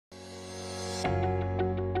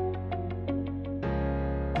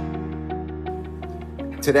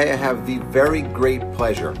Today I have the very great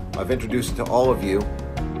pleasure of introducing to all of you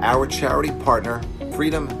our charity partner,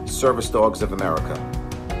 Freedom Service Dogs of America.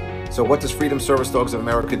 So what does Freedom Service Dogs of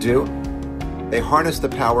America do? They harness the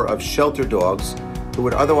power of shelter dogs who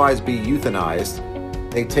would otherwise be euthanized.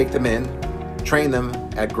 They take them in, train them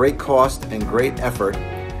at great cost and great effort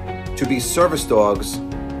to be service dogs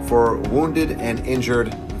for wounded and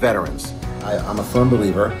injured veterans. I'm a firm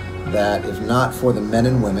believer that if not for the men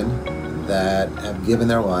and women that have given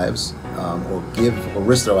their lives or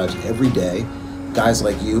risk their lives every day, guys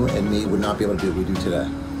like you and me would not be able to do what we do today.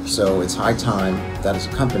 So it's high time that as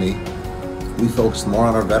a company, we focus more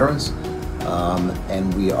on our veterans,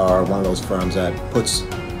 and we are one of those firms that puts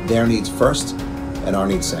their needs first and our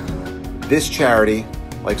needs second. This charity,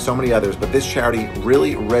 like so many others, but this charity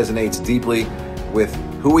really resonates deeply with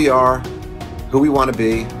who we are, who we want to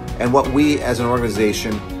be, and what we as an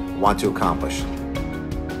organization want to accomplish.